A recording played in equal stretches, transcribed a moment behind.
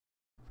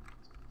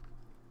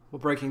Well,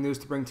 breaking news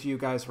to bring to you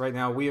guys right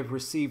now. We have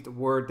received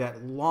word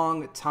that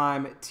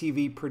longtime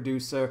TV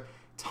producer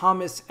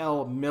Thomas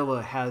L.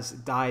 Miller has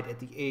died at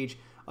the age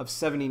of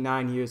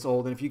 79 years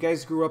old. And if you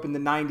guys grew up in the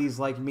 90s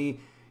like me,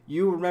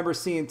 you remember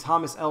seeing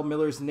Thomas L.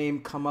 Miller's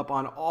name come up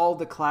on all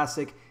the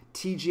classic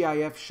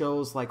TGIF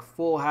shows like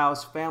Full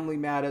House, Family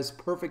Matters,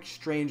 Perfect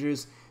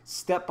Strangers,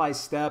 Step by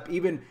Step.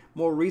 Even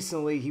more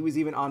recently, he was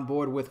even on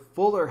board with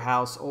Fuller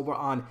House over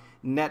on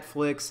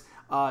Netflix.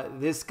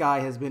 This guy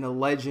has been a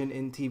legend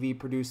in TV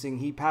producing.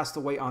 He passed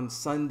away on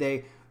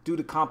Sunday due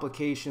to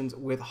complications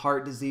with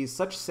heart disease.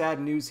 Such sad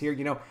news here.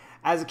 You know,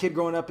 as a kid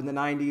growing up in the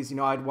 90s, you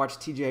know, I'd watch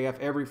TGIF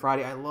every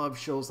Friday. I love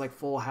shows like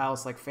Full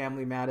House, like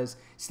Family Matters,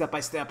 Step by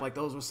Step. Like,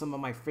 those were some of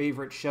my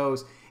favorite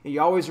shows. And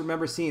you always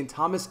remember seeing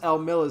Thomas L.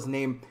 Miller's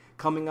name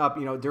coming up,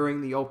 you know, during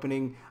the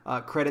opening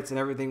credits and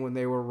everything when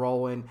they were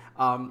rolling.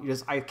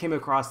 I came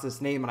across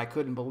this name and I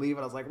couldn't believe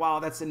it. I was like, wow,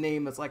 that's a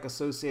name that's like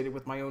associated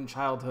with my own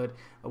childhood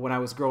when I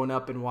was growing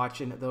up and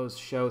watching those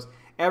shows.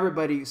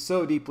 Everybody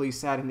so deeply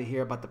saddened to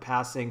hear about the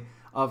passing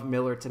of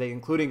Miller today,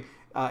 including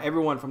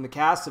everyone from the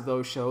cast of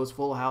those shows,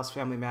 Full House,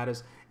 Family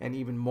Matters, and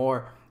even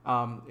more.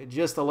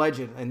 Just a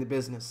legend in the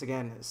business.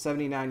 Again,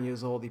 79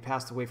 years old. He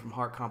passed away from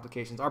heart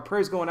complications. Our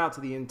prayers going out to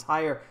the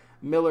entire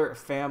Miller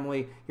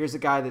family. Here's a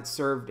guy that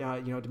served,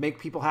 to make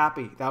people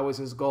happy. That was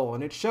his goal,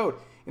 and it showed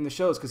in the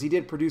shows because he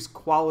did produce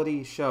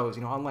quality shows.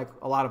 You know, unlike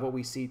a lot of what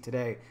we see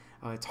today,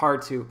 it's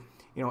hard to,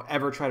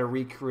 ever try to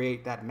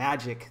recreate that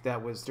magic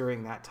that was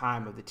during that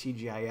time of the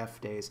TGIF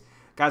days.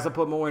 Guys, I'll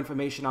put more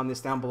information on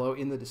this down below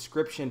in the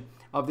description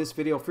of this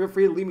video. Feel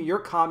free to leave me your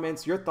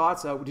comments, your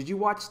thoughts. Did you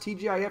watch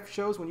TGIF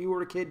shows when you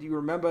were a kid? Do you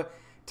remember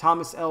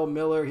Thomas L.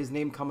 Miller, his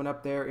name coming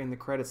up there in the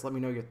credits? Let me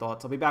know your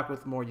thoughts. I'll be back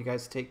with more. You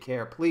guys take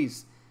care.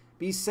 Please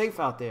be safe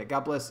out there.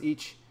 God bless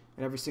each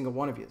and every single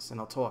one of you, and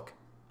I'll talk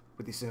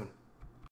with you soon.